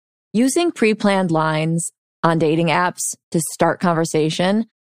Using pre-planned lines on dating apps to start conversation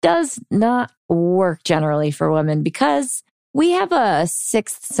does not work generally for women because we have a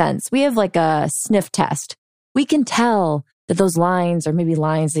sixth sense. We have like a sniff test. We can tell that those lines are maybe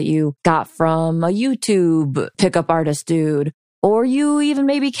lines that you got from a YouTube pickup artist dude, or you even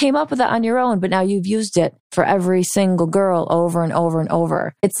maybe came up with it on your own, but now you've used it for every single girl over and over and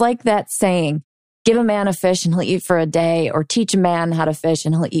over. It's like that saying, give a man a fish and he'll eat for a day, or teach a man how to fish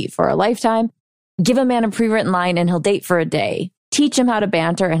and he'll eat for a lifetime. Give a man a pre-written line and he'll date for a day. Teach him how to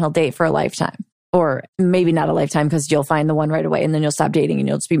banter and he'll date for a lifetime. Or maybe not a lifetime because you'll find the one right away and then you'll stop dating and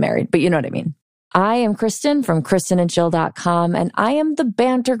you'll just be married. But you know what I mean. I am Kristen from KristenandChill.com, and I am the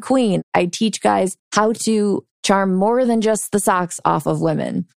banter queen. I teach guys how to charm more than just the socks off of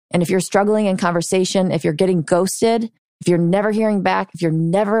women. And if you're struggling in conversation, if you're getting ghosted, if you're never hearing back, if you're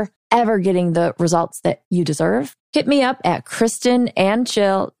never, ever getting the results that you deserve, hit me up at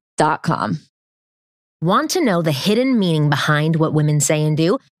KristenandChill.com. Want to know the hidden meaning behind what women say and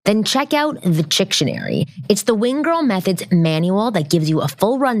do? Then check out the Chictionary. It's the Wing Girl Method's manual that gives you a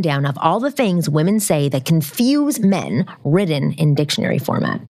full rundown of all the things women say that confuse men, written in dictionary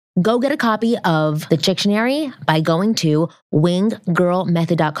format. Go get a copy of the Chictionary by going to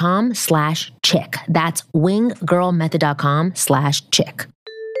winggirlmethod.com/chick. That's winggirlmethod.com/chick.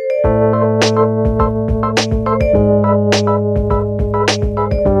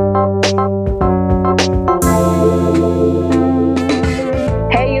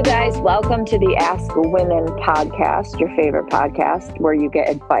 Welcome to the Ask Women podcast, your favorite podcast, where you get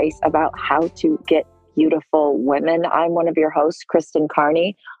advice about how to get beautiful women. I'm one of your hosts, Kristen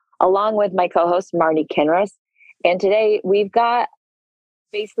Carney, along with my co-host, Marnie Kinrys. And today we've got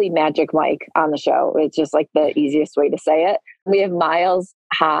basically Magic Mike on the show. It's just like the easiest way to say it. We have Miles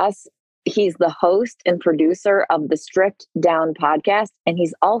Haas. He's the host and producer of the Stripped Down podcast. And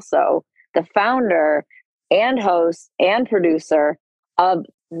he's also the founder and host and producer of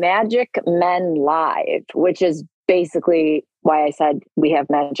Magic Men Live, which is basically why I said we have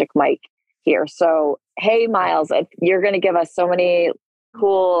Magic Mike here. So, hey, Miles, you're going to give us so many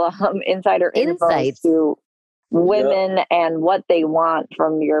cool insider insights to women and what they want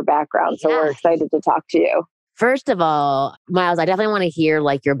from your background. So we're excited to talk to you. First of all, Miles, I definitely want to hear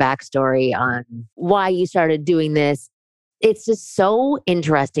like your backstory on why you started doing this. It's just so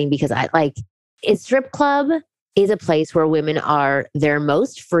interesting because a strip club is a place where women are their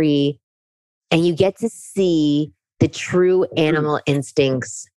most free and you get to see the true animal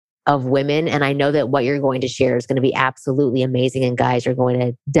instincts of women. And I know that what you're going to share is going to be absolutely amazing. And guys are going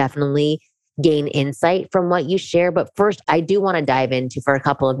to definitely gain insight from what you share. But first, I do want to dive into for a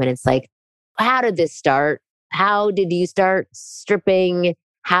couple of minutes, like, how did this start? How did you start stripping?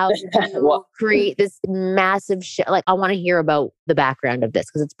 How did you create this massive show? Like, I want to hear about the background of this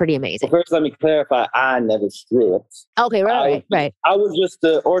because it's pretty amazing. Well, first, let me clarify. I never stripped. Okay, right. I was just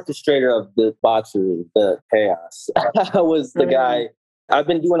the orchestrator of the botchery, the chaos. I was the guy. I've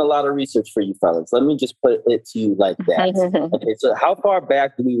been doing a lot of research for you fellas. Let me just put it to you like that. Okay, so how far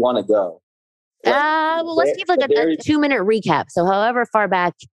back do we want to go? Well, let's give like a 2-minute recap. So however far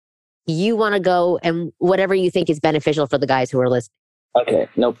back you want to go and whatever you think is beneficial for the guys who are listening. Okay,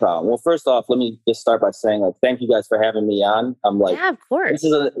 no problem. Well, first off, let me just start by saying, thank you guys for having me on. I'm like, yeah, of course. This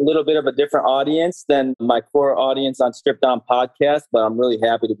is a little bit of a different audience than my core audience on Stripped Down podcast, but I'm really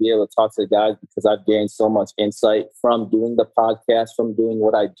happy to be able to talk to the guys because I've gained so much insight from doing the podcast, from doing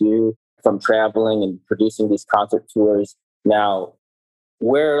what I do, from traveling and producing these concert tours. Now,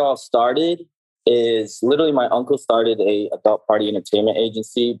 where it all started is literally my uncle started a adult party entertainment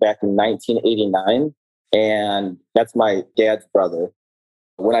agency back in 1989, and that's my dad's brother.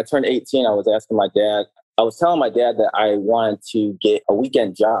 When I turned 18, I was telling my dad that I wanted to get a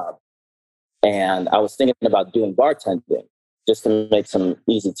weekend job. And I was thinking about doing bartending just to make some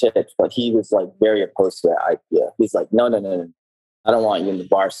easy tips. But he was like very opposed to that idea. He's like, no. I don't want you in the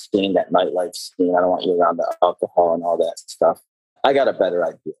bar scene, that nightlife scene. I don't want you around the alcohol and all that stuff. I got a better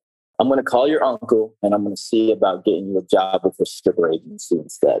idea. I'm going to call your uncle and I'm going to see about getting you a job with a stripper agency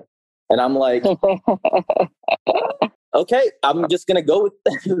instead. And I'm like, okay, I'm just going to go with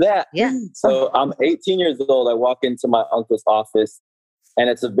that. Yeah. So I'm 18 years old. I walk into my uncle's office and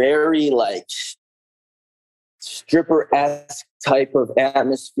it's a very like stripper-esque type of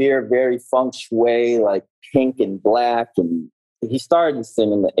atmosphere, very feng shui, like pink and black. And he started this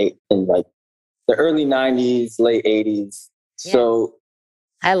thing in the early 90s, late 80s. Yeah. So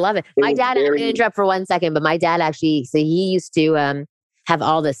I love it. My dad, I'm going to interrupt for 1 second, but my dad actually, so he used to have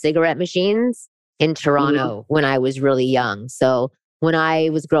all the cigarette machines in Toronto when I was really young. So when I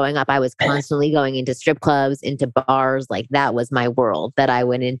was growing up, I was constantly going into strip clubs, into bars. Like that was my world that I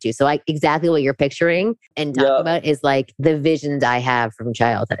went into. So exactly what you're picturing and talking about is like the visions I have from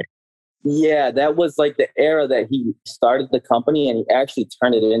childhood. Yeah, that was like the era that he started the company, and he actually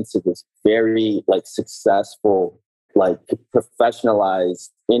turned it into this very like successful, like professionalized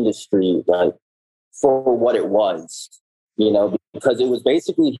industry, like for what it was, because it was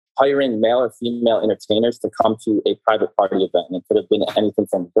basically hiring male or female entertainers to come to a private party event. And it could have been anything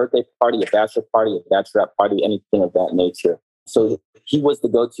from a birthday party, a bachelor party, a bachelorette party, anything of that nature. So he was the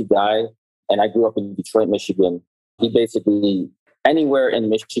go-to guy. And I grew up in Detroit, Michigan. He basically, anywhere in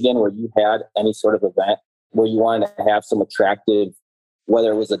Michigan where you had any sort of event where you wanted to have some attractive,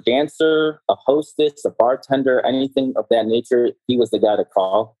 whether it was a dancer, a hostess, a bartender, anything of that nature, he was the guy to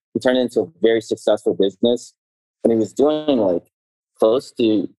call. He turned it into a very successful business. And he was doing like close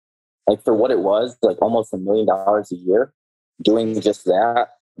to, like for what it was, like almost $1 million a year doing just that,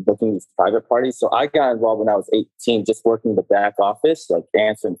 booking these private parties. So I got involved when I was 18, just working the back office, like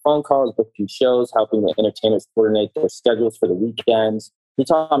answering phone calls, booking shows, helping the entertainers coordinate their schedules for the weekends. He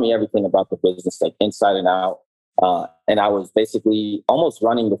taught me everything about the business, like inside and out. And I was basically almost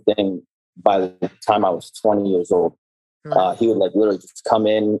running the thing by the time I was 20 years old. He would like literally just come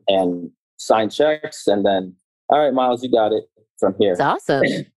in and sign checks and then, all right, Miles, you got it from here. That's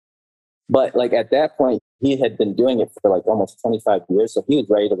awesome. But like at that point, he had been doing it for like almost 25 years. So he was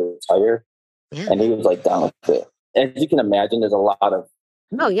ready to retire. Yeah. And he was like down with it. As you can imagine, there's a lot of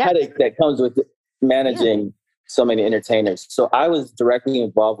headache that comes with managing so many entertainers. So I was directly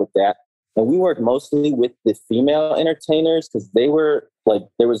involved with that. And we worked mostly with the female entertainers because they were like,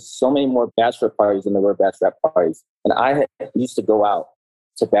 there was so many more bachelor parties than there were bachelorette parties. And I used to go out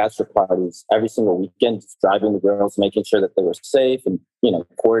to bachelor parties every single weekend, just driving the girls, making sure that they were safe and,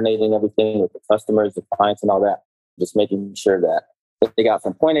 coordinating everything with the customers, the clients and all that, just making sure that they got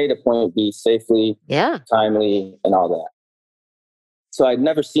from point A to point B safely, timely and all that. So I'd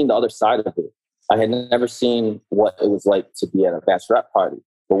never seen the other side of it. I had never seen what it was like to be at a bachelorette party.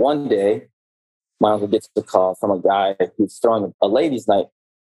 But one day, my uncle gets a call from a guy who's throwing a ladies' night.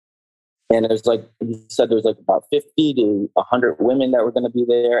 And he said there's like about 50 to 100 women that were going to be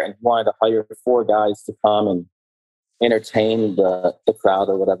there. And he wanted to hire 4 guys to come and entertain the crowd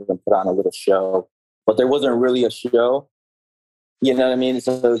or whatever and put on a little show. But there wasn't really a show. You know what I mean?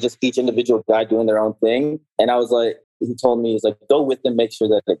 So it was just each individual guy doing their own thing. And I was like, he told me, he's like, go with them, make sure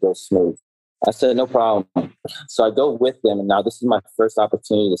that it goes smooth. I said, no problem. So I go with them. And now this is my first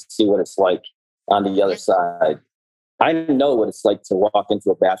opportunity to see what it's like on the other side. I know what it's like to walk into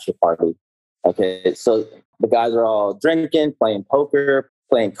a bachelor party. Okay, so the guys are all drinking, playing poker,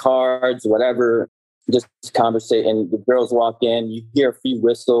 playing cards, whatever, just conversating. The girls walk in, you hear a few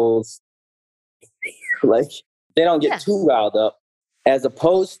whistles. Like, they don't get too riled up, as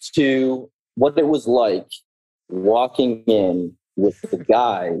opposed to what it was like walking in with the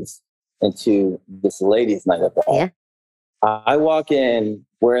guys into this ladies' night at the hall. I walk in,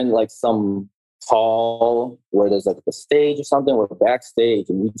 we're in like some hall where there's like a stage or something. We're backstage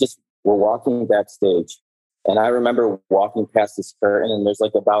and we're walking backstage. And I remember walking past this curtain and there's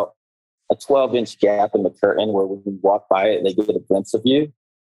like about a 12-inch gap in the curtain where when you walk by it, they get a glimpse of you.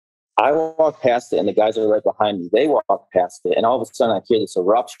 I walk past it and the guys are right behind me. They walk past it and all of a sudden I hear this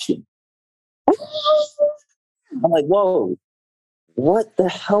eruption. I'm like, whoa, what the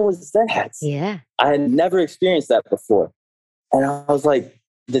hell was that? Yeah. I had never experienced that before. And I was like,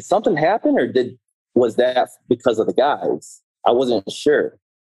 did something happen or was that because of the guys? I wasn't sure.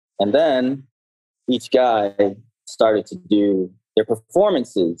 And then each guy started to do their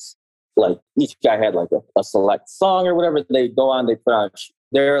performances. Like each guy had like a select song or whatever. They go on, they put on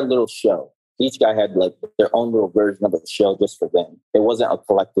their little show. Each guy had like their own little version of a show just for them. It wasn't a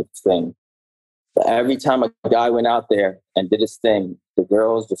collective thing. But every time a guy went out there and did his thing, the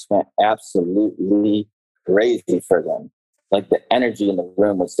girls just went absolutely crazy for them. Like the energy in the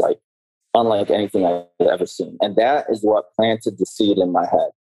room was like unlike anything I've ever seen. And that is what planted the seed in my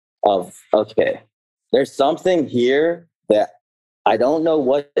head of, okay, there's something here that I don't know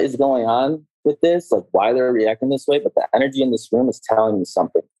what is going on with this, like why they're reacting this way, but the energy in this room is telling me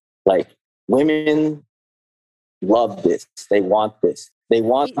something. Like women love this. They want this. They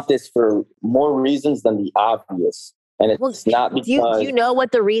want this for more reasons than the obvious. And it's not because... Do you know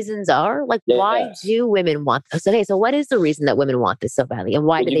what the reasons are? Like, why do women want this? Okay, so what is the reason that women want this so badly? And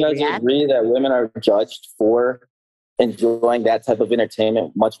why do they react? You guys agree that women are judged for enjoying that type of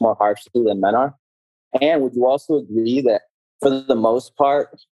entertainment much more harshly than men are? And would you also agree that for the most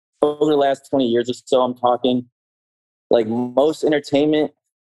part, over the last 20 years or so, I'm talking, like most entertainment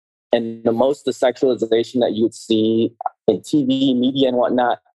and the sexualization that you would see in TV, media and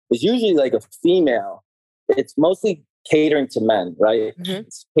whatnot is usually like a female. It's mostly catering to men, right? Mm-hmm.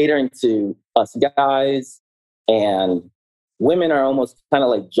 It's catering to us guys, and women are almost kind of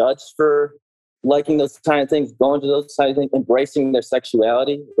like judged for liking those kind of things, going to those kind of things, embracing their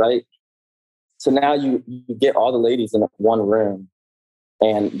sexuality, right? So now you get all the ladies in one room,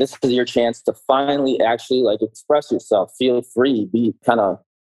 and this is your chance to finally actually like express yourself, feel free, be kind of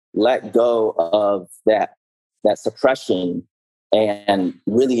let go of that suppression and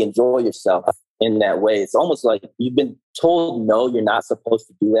really enjoy yourself in that way. It's almost like you've been told, no, you're not supposed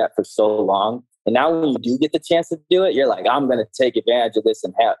to do that for so long. And now when you do get the chance to do it, you're like, I'm going to take advantage of this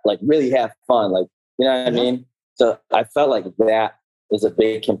and really have fun. Like, you know what I mean? So I felt like that is a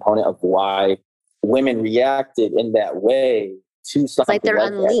big component of why women reacted in that way to something. It's like they're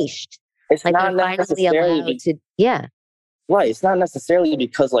like unleashed. That. It's like not they're finally necessarily allowed to, yeah. Right. It's not necessarily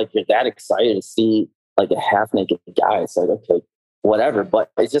because like you're that excited to see like a half naked guy. It's like, okay, whatever.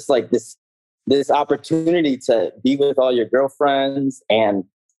 But it's just like this opportunity to be with all your girlfriends and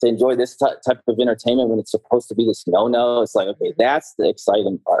to enjoy this type of entertainment when it's supposed to be this no. It's like, okay, that's the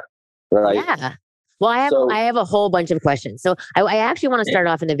exciting part. Right. Yeah. Well, I have a whole bunch of questions. So I actually want to start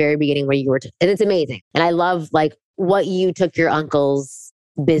off in the very beginning where you were, and it's amazing. And I love like what you took your uncle's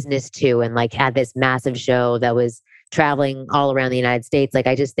business to and like had this massive show that was traveling all around the United States. Like,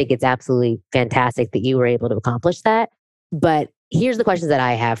 I just think it's absolutely fantastic that you were able to accomplish that. But here's the questions that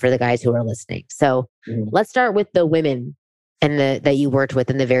I have for the guys who are listening. So let's start with the women and that you worked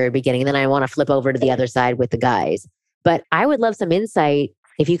with in the very beginning. And then I want to flip over to the other side with the guys. But I would love some insight,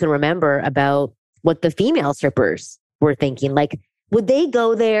 if you can remember, about what the female strippers were thinking. Like, would they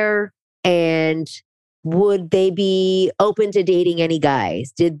go there and would they be open to dating any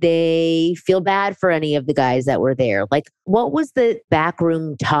guys? Did they feel bad for any of the guys that were there? Like, what was the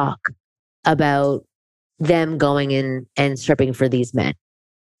backroom talk about them going in and stripping for these men?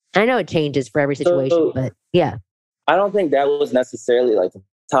 I know it changes for every situation, but yeah. I don't think that was necessarily like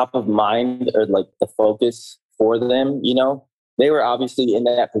top of mind or like the focus for them. You know, they were obviously in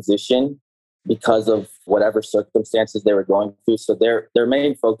that position because of whatever circumstances they were going through. So their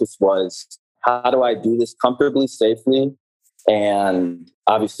main focus was, how do I do this comfortably, safely, and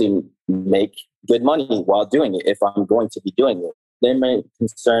obviously make good money while doing it if I'm going to be doing it? Their main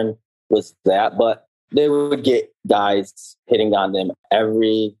concern was that, but they would get guys hitting on them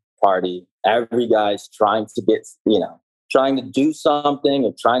every party, every guy's trying to get, trying to do something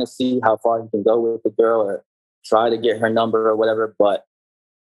or trying to see how far you can go with the girl or try to get her number or whatever. But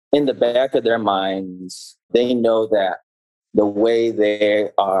in the back of their minds, they know that the way they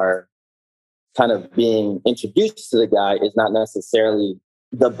are kind of being introduced to the guy is not necessarily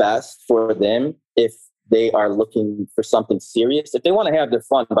the best for them if they are looking for something serious. If they want to have their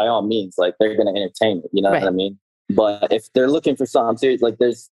fun, by all means, like they're going to entertain it, you know what I mean? But if they're looking for something serious, like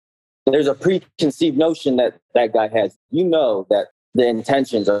there's a preconceived notion that guy has, that the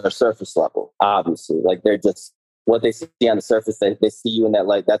intentions are surface level, obviously. Like they're just what they see on the surface, they see you in that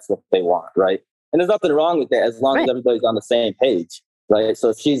light, that's what they want, right? And there's nothing wrong with that as long as everybody's on the same page. Right. So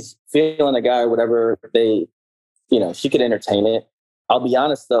if she's feeling a guy or whatever, she could entertain it. I'll be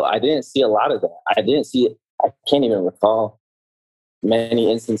honest, though, I didn't see a lot of that. I didn't see it. I can't even recall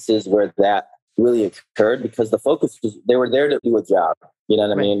many instances where that really occurred because the focus was, they were there to do a job. You know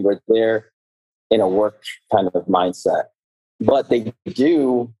what I mean? We're there in a work kind of mindset. But they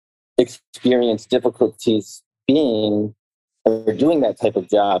do experience difficulties being or doing that type of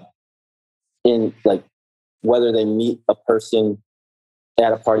job in like whether they meet a person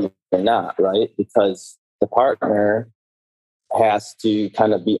at a party or not, right? Because the partner has to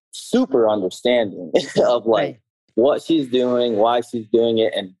kind of be super understanding of like what she's doing, why she's doing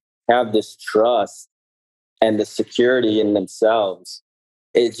it, and have this trust and the security in themselves.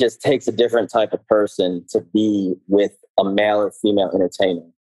 It just takes a different type of person to be with a male or female entertainer.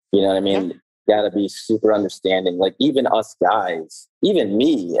 You know what I mean? Got to be super understanding. Like even us guys, even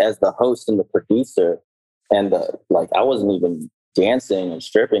me as the host and the producer, and I wasn't even dancing and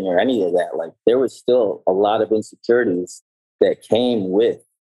stripping or any of that. Like there was still a lot of insecurities that came with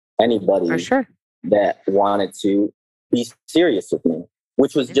anybody that wanted to be serious with me,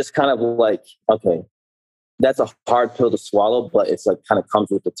 which was just kind of like, okay, that's a hard pill to swallow, but it's like kind of comes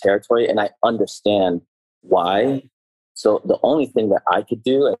with the territory. And I understand why. So the only thing that I could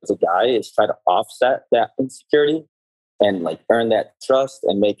do as a guy is try to offset that insecurity and like earn that trust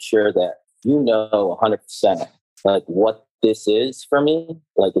and make sure that 100% like what this is for me.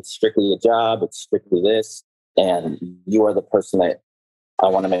 Like it's strictly a job, it's strictly this, and you are the person that I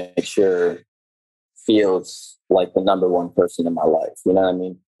want to make sure feels like the number one person in my life. You know what I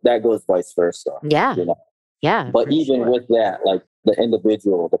mean? That goes vice versa. Yeah. Yeah. But even with that, like the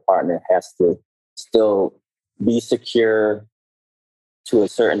individual, the partner has to still be secure to a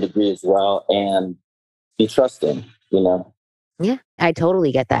certain degree as well and be trusting, you know? Yeah, I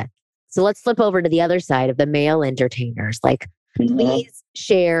totally get that. So let's flip over to the other side of the male entertainers. Like, please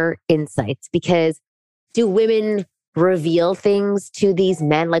share insights, because do women reveal things to these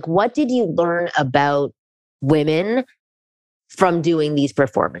men? Like, what did you learn about women from doing these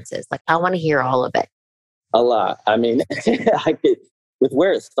performances? Like, I want to hear all of it. A lot. I mean, with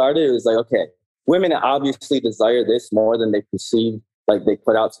where it started, it was like, okay, women obviously desire this more than they perceive, like they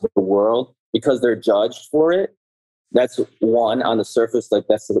put out to the world, because they're judged for it. That's one on the surface, like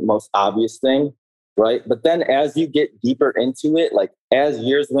that's the most obvious thing, right? But then as you get deeper into it, like as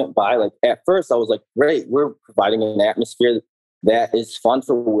years went by, like at first I was like, great, we're providing an atmosphere that is fun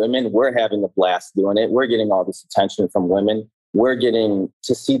for women. We're having a blast doing it. We're getting all this attention from women. We're getting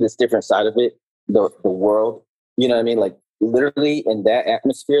to see this different side of it, the world. You know what I mean? Like literally in that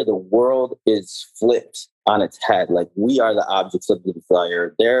atmosphere, the world is flipped on its head. Like we are the objects of the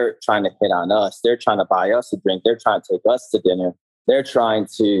desire. They're trying to hit on us. They're trying to buy us a drink. They're trying to take us to dinner. They're trying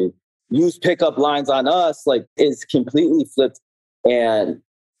to use pickup lines on us. Like it's completely flipped, and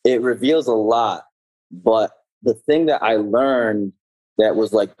it reveals a lot. But the thing that I learned that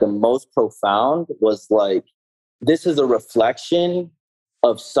was like the most profound was like, this is a reflection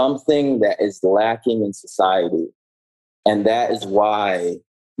of something that is lacking in society. And that is why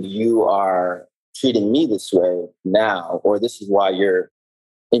you are treating me this way now, or this is why you're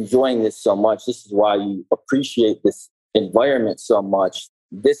enjoying this so much. This is why you appreciate this environment so much.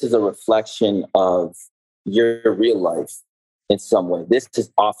 This is a reflection of your real life in some way. This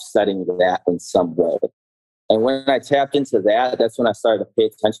is offsetting that in some way. And when I tapped into that, that's when I started to pay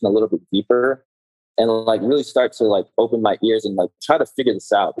attention a little bit deeper and like really start to like open my ears and like try to figure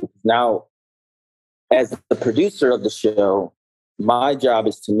this out. Because now, as the producer of the show, my job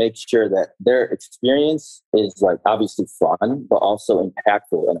is to make sure that their experience is like obviously fun, but also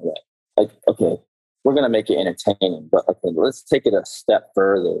impactful in a way. Like, okay, we're going to make it entertaining, but okay, let's take it a step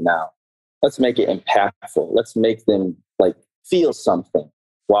further now. Let's make it impactful. Let's make them like feel something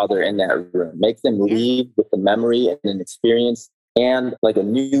while they're in that room. Make them leave with a memory and an experience and like a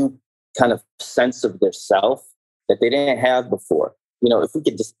new kind of sense of their self that they didn't have before. You know, if we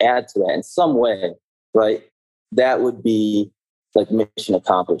could just add to that in some way, right, that would be like mission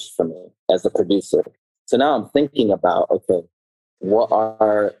accomplished for me as a producer. So now I'm thinking about, okay, what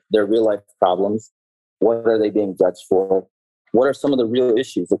are their real life problems? What are they being judged for? What are some of the real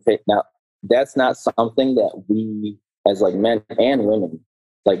issues? Okay, now that's not something that we as like men and women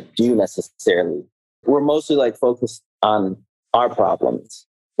like do necessarily. We're mostly like focused on our problems.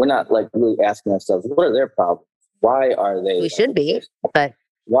 We're not like really asking ourselves, what are their problems? Why are they? We should be, but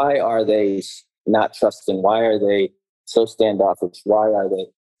why are they not trusting? Why are they so standoffish? Why are they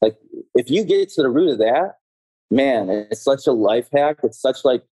like, if you get to the root of that, man, it's such a life hack. It's such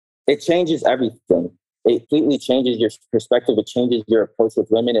like, it changes everything. It completely changes your perspective. It changes your approach with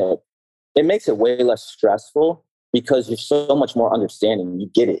women. It makes it way less stressful because you're so much more understanding. You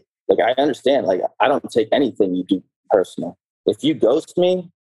get it. Like, I understand, like, I don't take anything you do personal. If you ghost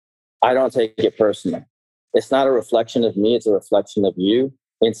me, I don't take it personal. It's not a reflection of me. It's a reflection of you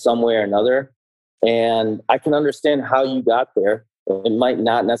in some way or another. And I can understand how you got there. It might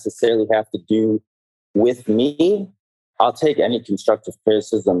not necessarily have to do with me. I'll take any constructive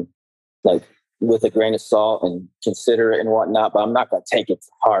criticism like with a grain of salt and consider it and whatnot, but I'm not going to take it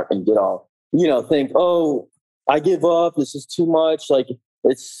to heart and get all, think, oh, I give up. This is too much. Like,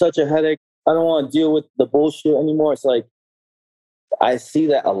 it's such a headache. I don't want to deal with the bullshit anymore. It's like, I see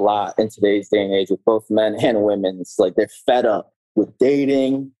that a lot in today's day and age with both men and women. It's like they're fed up with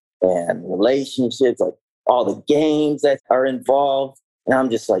dating and relationships, like all the games that are involved. And I'm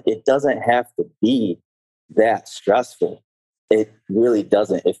just like, it doesn't have to be that stressful. It really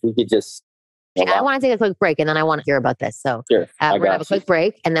doesn't. If we could just... I want to take a quick break and then I want to hear about this. So sure, we're going to have a quick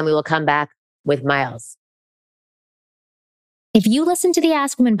break and then we will come back with Miles. If you listen to the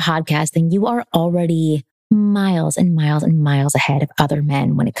Ask Women podcast, then you are already miles and miles and miles ahead of other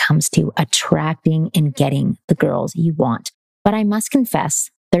men when it comes to attracting and getting the girls you want. But I must confess,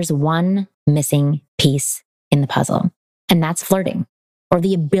 there's one missing piece in the puzzle, and that's flirting, or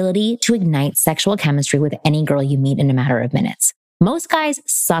the ability to ignite sexual chemistry with any girl you meet in a matter of minutes. Most guys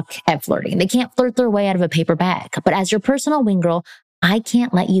suck at flirting. They can't flirt their way out of a paper bag. But as your personal wing girl, I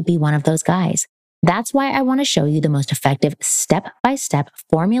can't let you be one of those guys. That's why I want to show you the most effective step-by-step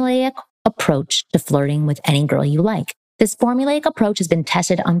formulaic approach to flirting with any girl you like. This formulaic approach has been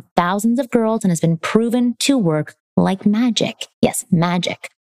tested on thousands of girls and has been proven to work like magic. Yes, magic.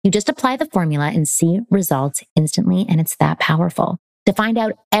 You just apply the formula and see results instantly, and it's that powerful. To find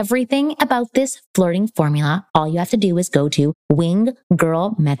out everything about this flirting formula, all you have to do is go to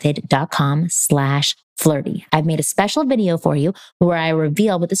winggirlmethod.com/flirty. I've made a special video for you where I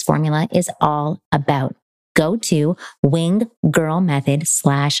reveal what this formula is all about. Go to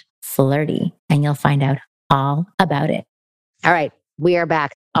winggirlmethod/flirty and you'll find out all about it. All right, we are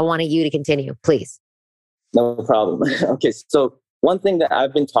back. I wanted you to continue, please. No problem. Okay, so one thing that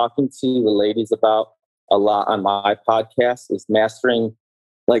I've been talking to the ladies about a lot on my podcast is mastering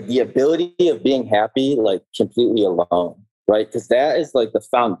like the ability of being happy, like completely alone, right? Because that is like the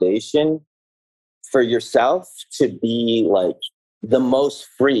foundation for yourself to be like the most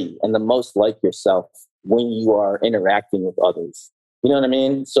free and the most like yourself when you are interacting with others. You know what I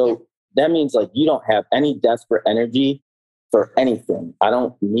mean? So that means like you don't have any desperate energy for anything. I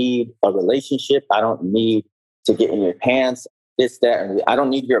don't need a relationship. I don't need to get in your pants. This, that, and I don't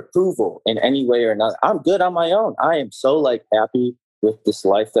need your approval in any way or another. I'm good on my own. I am so like happy with this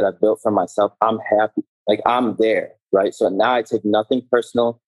life that I've built for myself. I'm happy. Like I'm there, right? So now I take nothing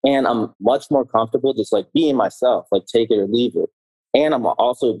personal and I'm much more comfortable just like being myself, like take it or leave it. And I'm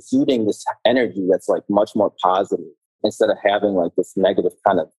also exuding this energy that's like much more positive instead of having like this negative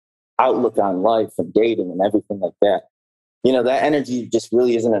kind of outlook on life and dating and everything like that. You know, that energy just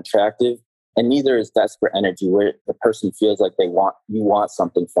really isn't attractive. And neither is desperate energy where the person feels like you want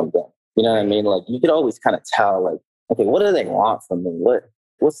something from them. You know what I mean? Like you could always kind of tell like, okay, what do they want from me?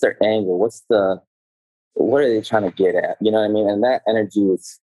 What's their angle? What are they trying to get at? You know what I mean? And that energy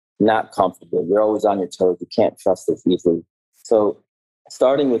is not comfortable. You're always on your toes. You can't trust as easily. So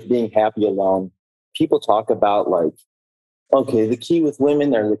starting with being happy alone, people talk about like, okay, the key with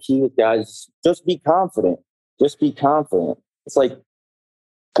women or the key with guys, just be confident. Just be confident. It's like,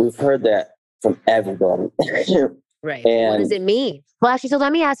 we've heard that from everybody. Right. And what does it mean? Well, actually, so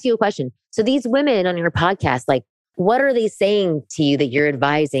let me ask you a question. So these women on your podcast, like, what are they saying to you that you're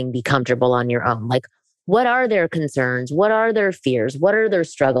advising be comfortable on your own? Like, what are their concerns? What are their fears? What are their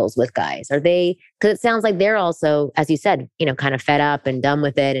struggles with guys? Are they, because it sounds like they're also, as you said, you know, kind of fed up and done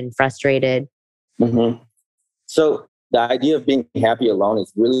with it and frustrated. Mm-hmm. So the idea of being happy alone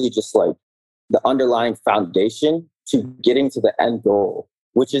is really just like the underlying foundation to getting to the end goal,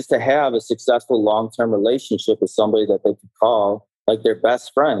 which is to have a successful long-term relationship with somebody that they could call like their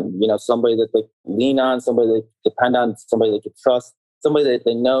best friend, you know, somebody that they lean on, somebody they depend on, somebody they could trust, somebody that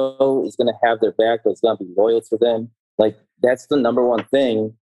they know is going to have their back, that's going to be loyal to them. Like that's the number one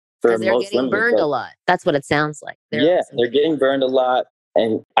thing for they're most getting women. burned a lot. That's what it sounds like. They're getting burned a lot.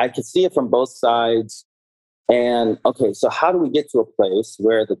 And I could see it from both sides. And okay, so how do we get to a place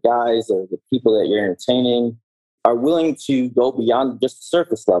where the guys or the people that you're entertaining are willing to go beyond just the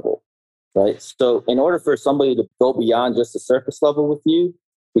surface level, right? So in order for somebody to go beyond just the surface level with you,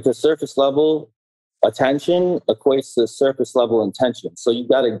 because surface level attention equates to surface level intention. So you've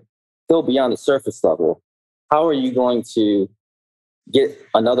got to go beyond the surface level. How are you going to get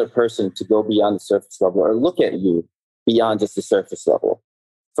another person to go beyond the surface level or look at you beyond just the surface level?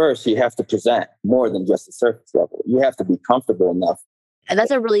 First, you have to present more than just the surface level. You have to be comfortable enough. And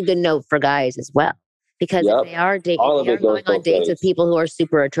that's a really good note for guys as well. Because if they are going on dates with people who are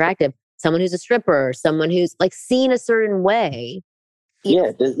super attractive, someone who's a stripper, someone who's like seen a certain way,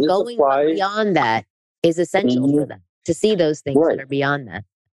 going beyond that is essential for them to see those things that are beyond that.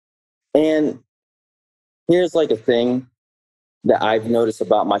 And here's like a thing that I've noticed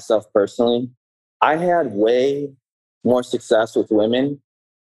about myself personally. I had way more success with women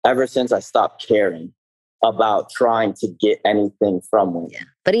ever since I stopped caring about trying to get anything from women. Yeah.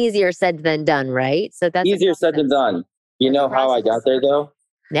 But easier said than done, right? So that's easier said than done. You know how I got there though?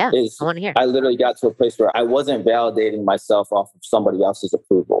 Yeah, I want to hear. I literally got to a place where I wasn't validating myself off of somebody else's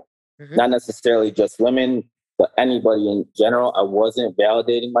approval. Mm-hmm. Not necessarily just women, but anybody in general. I wasn't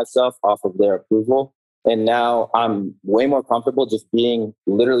validating myself off of their approval. And now I'm way more comfortable just being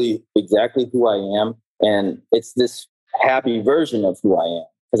literally exactly who I am. And it's this happy version of who I am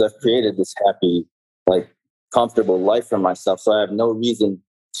because I've created this happy, like comfortable life for myself. So I have no reason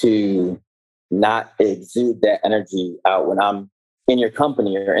to not exude that energy out when I'm in your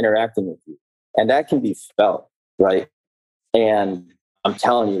company or interacting with you. And that can be felt, right? And I'm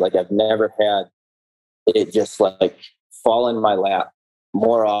telling you, like, I've never had it just like fall in my lap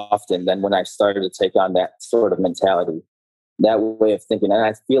more often than when I started to take on that sort of mentality, that way of thinking. And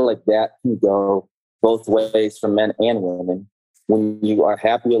I feel like that can go both ways for men and women. When you are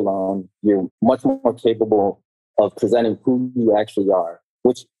happy alone, you're much more capable of presenting who you actually are,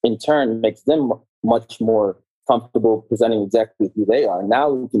 which in turn makes them much more comfortable presenting exactly who they are. Now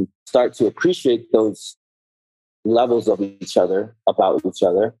we can start to appreciate those levels of each other, about each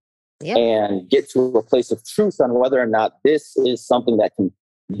other, Yeah. and get to a place of truth on whether or not this is something that can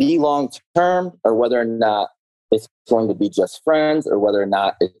be long term, or whether or not it's going to be just friends, or whether or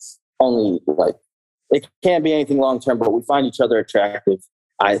not it's only like, it can't be anything long term, but we find each other attractive.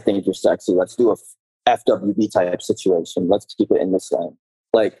 I think you're sexy. Let's do a FWB type situation. Let's keep it in this lane.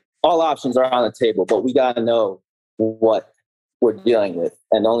 Like, all options are on the table, but we got to know what we're dealing with.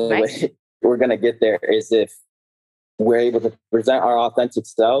 And the only way we're going to get there is if we're able to present our authentic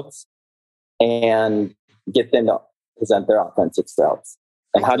selves and get them to present their authentic selves.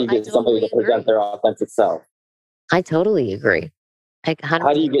 And how do you get somebody to present their authentic self? I totally agree. Like,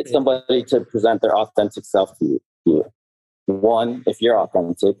 how do you get somebody to present their authentic self to you? One, if you're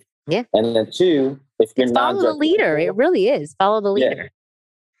authentic. Yeah. And then two, if you're not. Follow the leader. It really is. Follow the leader.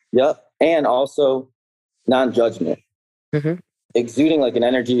 Yeah. Yep. And also non-judgment. Mm-hmm. Exuding like an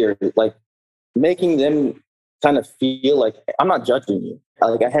energy, or like making them kind of feel like, I'm not judging you.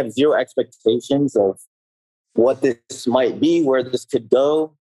 Like, I have zero expectations of what this might be, where this could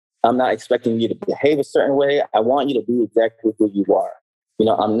go. I'm not expecting you to behave a certain way. I want you to be exactly who you are. You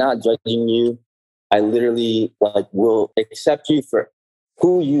know, I'm not judging you. I literally will accept you for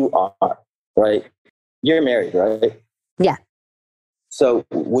who you are, right? You're married, right? Yeah. So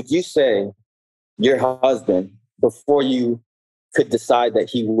would you say your husband, before you could decide that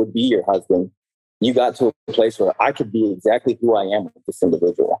he would be your husband, you got to a place where I could be exactly who I am with this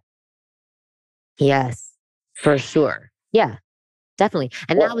individual? Yes, for sure. Yeah, definitely.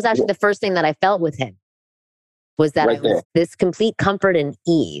 And that was actually the first thing that I felt with him, was that I was this complete comfort and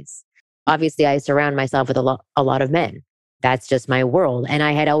ease. Obviously, I surround myself with a lot of men. That's just my world. And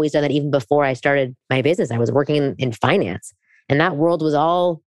I had always done that even before I started my business. I was working in finance, and that world was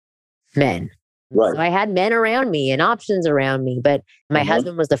all men. Right. So I had men around me and options around me, but my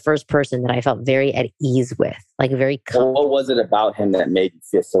husband was the first person that I felt very at ease with, like very comfortable. What was it about him that made you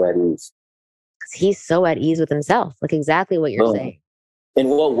feel so at ease? Because he's so at ease with himself, like exactly what you're saying. In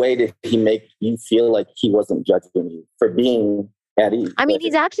what way did he make you feel like he wasn't judging you for being at ease? I mean,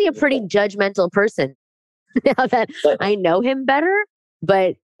 he's actually a pretty judgmental person now that I know him better,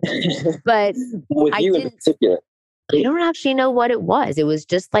 but with you in particular. I don't actually know what it was. It was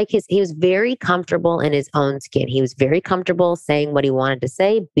just like he was very comfortable in his own skin. He was very comfortable saying what he wanted to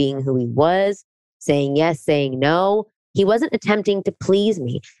say, being who he was, saying yes, saying no. He wasn't attempting to please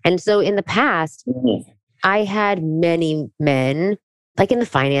me. And so in the past, I had many men, like in the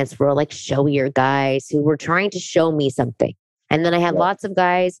finance world, like showier guys who were trying to show me something. And then I had lots of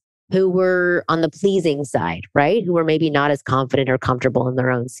guys who were on the pleasing side, right? Who were maybe not as confident or comfortable in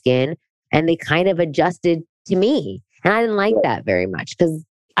their own skin. And they kind of adjusted to me. And I didn't like that very much, because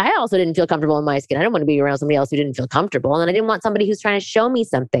I also didn't feel comfortable in my skin. I didn't want to be around somebody else who didn't feel comfortable. And I didn't want somebody who's trying to show me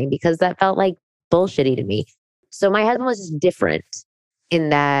something, because that felt like bullshitty to me. So my husband was just different in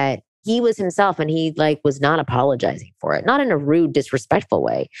that he was himself, and he was not apologizing for it. Not in a rude, disrespectful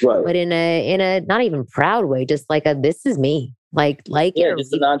way, but in a not even proud way, just like this is me.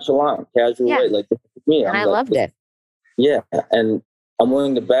 Just a nonchalant, casual way. Like, this is me. And I loved it. Yeah. And I'm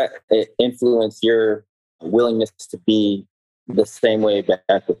willing to influence your willingness to be the same way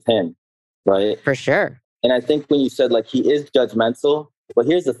back with him, right? For sure. And I think when you said he is judgmental, but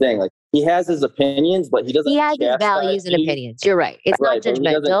here's the thing, he has his opinions, but he doesn't. He has his values and opinions. You're right. It's not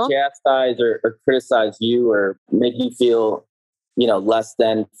judgmental. He doesn't chastise or criticize you or make you feel, less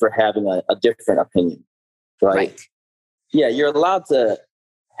than for having a different opinion, right? Yeah, you're allowed to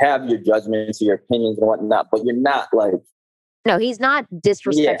have your judgments, your opinions and whatnot, but you're not No, he's not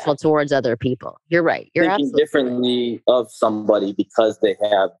disrespectful towards other people. You're right. You're thinking differently of somebody because they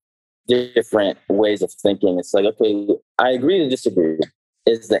have different ways of thinking. It's like, okay, I agree to disagree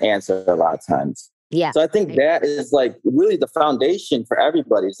is the answer a lot of times. Yeah. So I think that is really the foundation for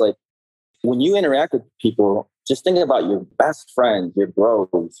everybody. It's when you interact with people, just think about your best friends, your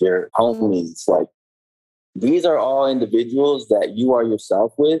bros, your homies. These are all individuals that you are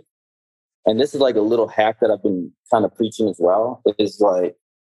yourself with. And this is a little hack that I've been kind of preaching as well. It is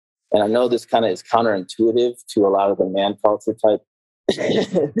and I know this kind of is counterintuitive to a lot of the man culture type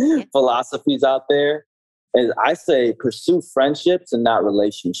philosophies out there. And I say pursue friendships and not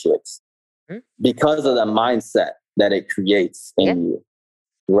relationships because of the mindset that it creates in you,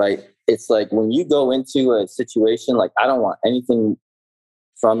 right? It's when you go into a situation, I don't want anything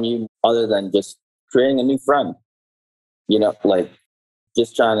from you other than just creating a new friend,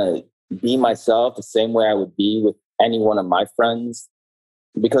 just trying to be myself the same way I would be with any one of my friends,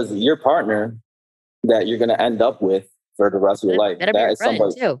 because your partner that you're going to end up with for the rest of your life, that is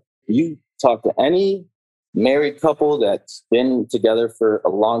somebody too. You talk to any married couple that's been together for a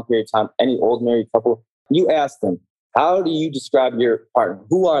long period of time, any old married couple, you ask them, how do you describe your partner?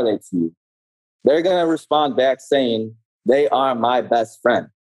 Who are they to you? They're going to respond back saying, they are my best friend,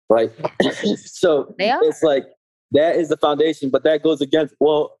 right? So it's like, that is the foundation, but that goes against,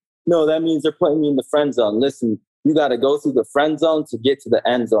 well, no, that means they're putting me in the friend zone. Listen, you got to go through the friend zone to get to the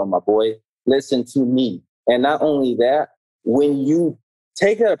end zone, my boy. Listen to me. And not only that, when you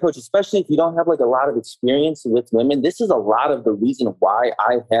take that approach, especially if you don't have like a lot of experience with women, this is a lot of the reason why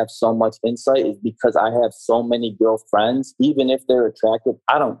I have so much insight is because I have so many girlfriends. Even if they're attractive,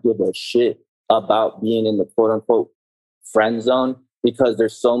 I don't give a shit about being in the quote unquote friend zone because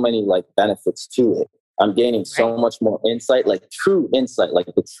there's so many like benefits to it. I'm gaining so much more insight, like true insight, like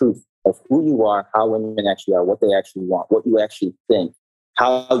the truth of who you are, how women actually are, what they actually want, what you actually think,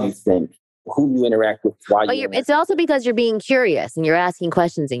 how you think, who you interact with, why you interact. It's also because you're being curious and you're asking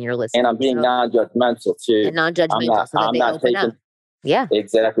questions and you're listening. And I'm being non-judgmental too. And non-judgmental so that they open up. Yeah.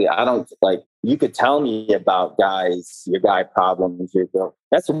 Exactly. I don't like, you could tell me about guys, your guy problems, your girl.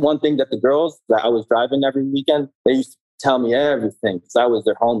 That's one thing that the girls that I was driving every weekend, they used to tell me everything because I was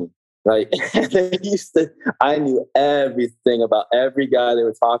their homie. Right. I knew everything about every guy they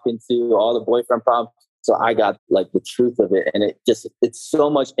were talking to, all the boyfriend problems. So I got like the truth of it. And it's so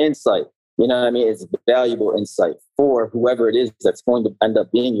much insight. You know what I mean? It's valuable insight for whoever it is that's going to end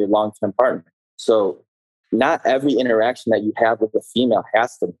up being your long-term partner. So not every interaction that you have with a female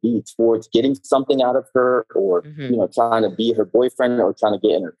has to be towards getting something out of her or, trying to be her boyfriend or trying to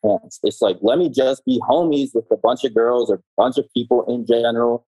get in her pants. It's like, let me just be homies with a bunch of girls or a bunch of people in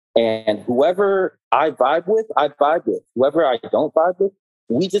general. And whoever I vibe with, I vibe with. Whoever I don't vibe with,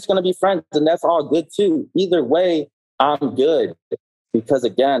 we just going to be friends. And that's all good too. Either way, I'm good. Because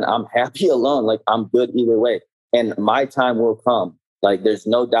again, I'm happy alone. Like I'm good either way. And my time will come. Like there's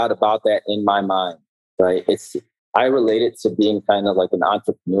no doubt about that in my mind, right? I relate it to being kind of like an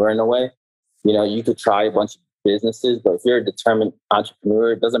entrepreneur in a way. You know, you could try a bunch of businesses, but if you're a determined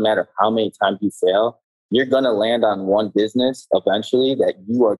entrepreneur, it doesn't matter how many times you fail. You're going to land on one business eventually that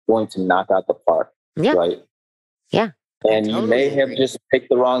you are going to knock out the park, right? Yeah. And you may have just picked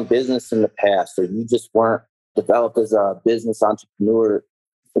the wrong business in the past, or you just weren't developed as a business entrepreneur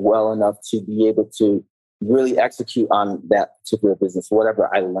well enough to be able to really execute on that particular business. Whatever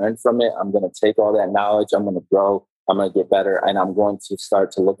I learned from it, I'm going to take all that knowledge, I'm going to grow, I'm going to get better, and I'm going to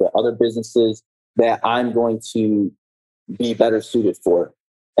start to look at other businesses that I'm going to be better suited for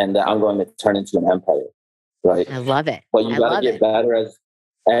and that I'm going to turn into an empire. Right. I love it. But you got to get better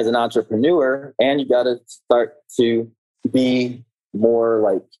as an entrepreneur, and you got to start to be more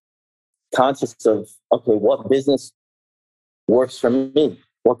like conscious of, okay, what business works for me?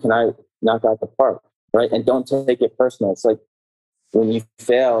 What can I knock out the park? Right. And don't take it personal. It's like when you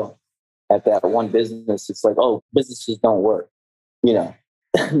fail at that one business, it's like, oh, businesses don't work. You know,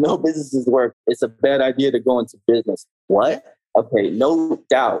 no businesses work. It's a bad idea to go into business. What? Okay. No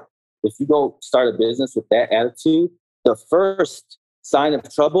doubt. If you go start a business with that attitude, the first sign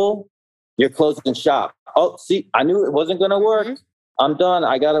of trouble, you're closing shop. Oh, see, I knew it wasn't going to work. Mm-hmm. I'm done.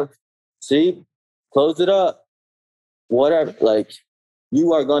 I got to close it up. Whatever. Like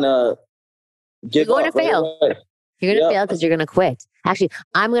you are going to give up. You're going to fail. Right. You're going to fail because you're going to quit. Actually,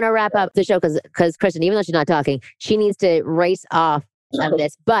 I'm going to wrap up the show because Kristen, even though she's not talking, she needs to race off of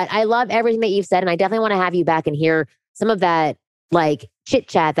this. But I love everything that you've said. And I definitely want to have you back and hear some of that like chit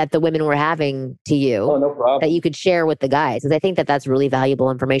chat that the women were having to you that you could share with the guys. Because I think that that's really valuable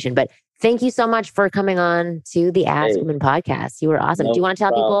information. But thank you so much for coming on to the Ask Women podcast. You were awesome. Do you want to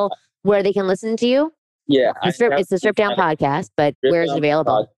tell people where they can listen to you? Yeah. It's the Strip Down podcast, but where is it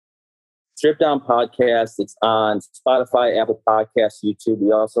available? Strip Down podcast. It's on Spotify, Apple Podcasts, YouTube.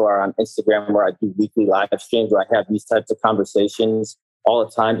 We also are on Instagram where I do weekly live streams where I have these types of conversations all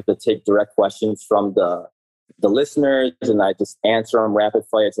the time to take direct questions from the listeners, and I just answer them rapid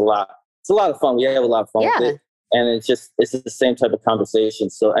fire. It's a lot of fun. We have a lot of fun with it. And it's the same type of conversation.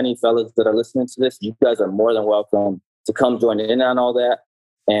 So any fellas that are listening to this, you guys are more than welcome to come join in on all that.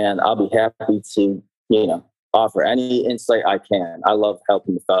 And I'll be happy to, offer any insight I can. I love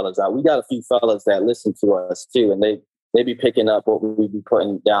helping the fellas out. We got a few fellas that listen to us too, and they be picking up what we be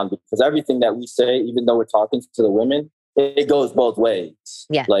putting down, because everything that we say, even though we're talking to the women, it goes both ways.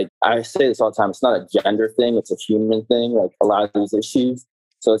 Yeah. Like I say this all the time, it's not a gender thing, it's a human thing, like a lot of these issues.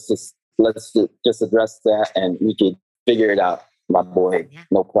 So it's just, let's just address that and we can figure it out, my boy. Yeah.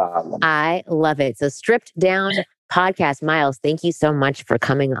 No problem. I love it. So Stripped Down podcast. Miles, thank you so much for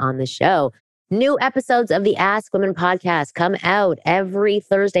coming on the show. New episodes of the Ask Women podcast come out every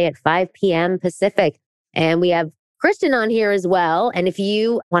Thursday at 5 p.m. Pacific. And we have Kristen on here as well. And if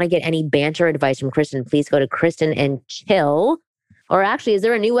you want to get any banter advice from Kristen, please go to Kristen and Chill. Or actually, is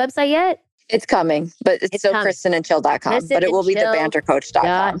there a new website yet? It's coming, but it's still coming. KristenandChill.com, but it will be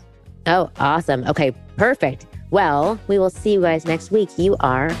thebantercoach.com. Oh, awesome. Okay, perfect. Well, we will see you guys next week. You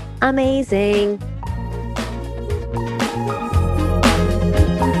are amazing.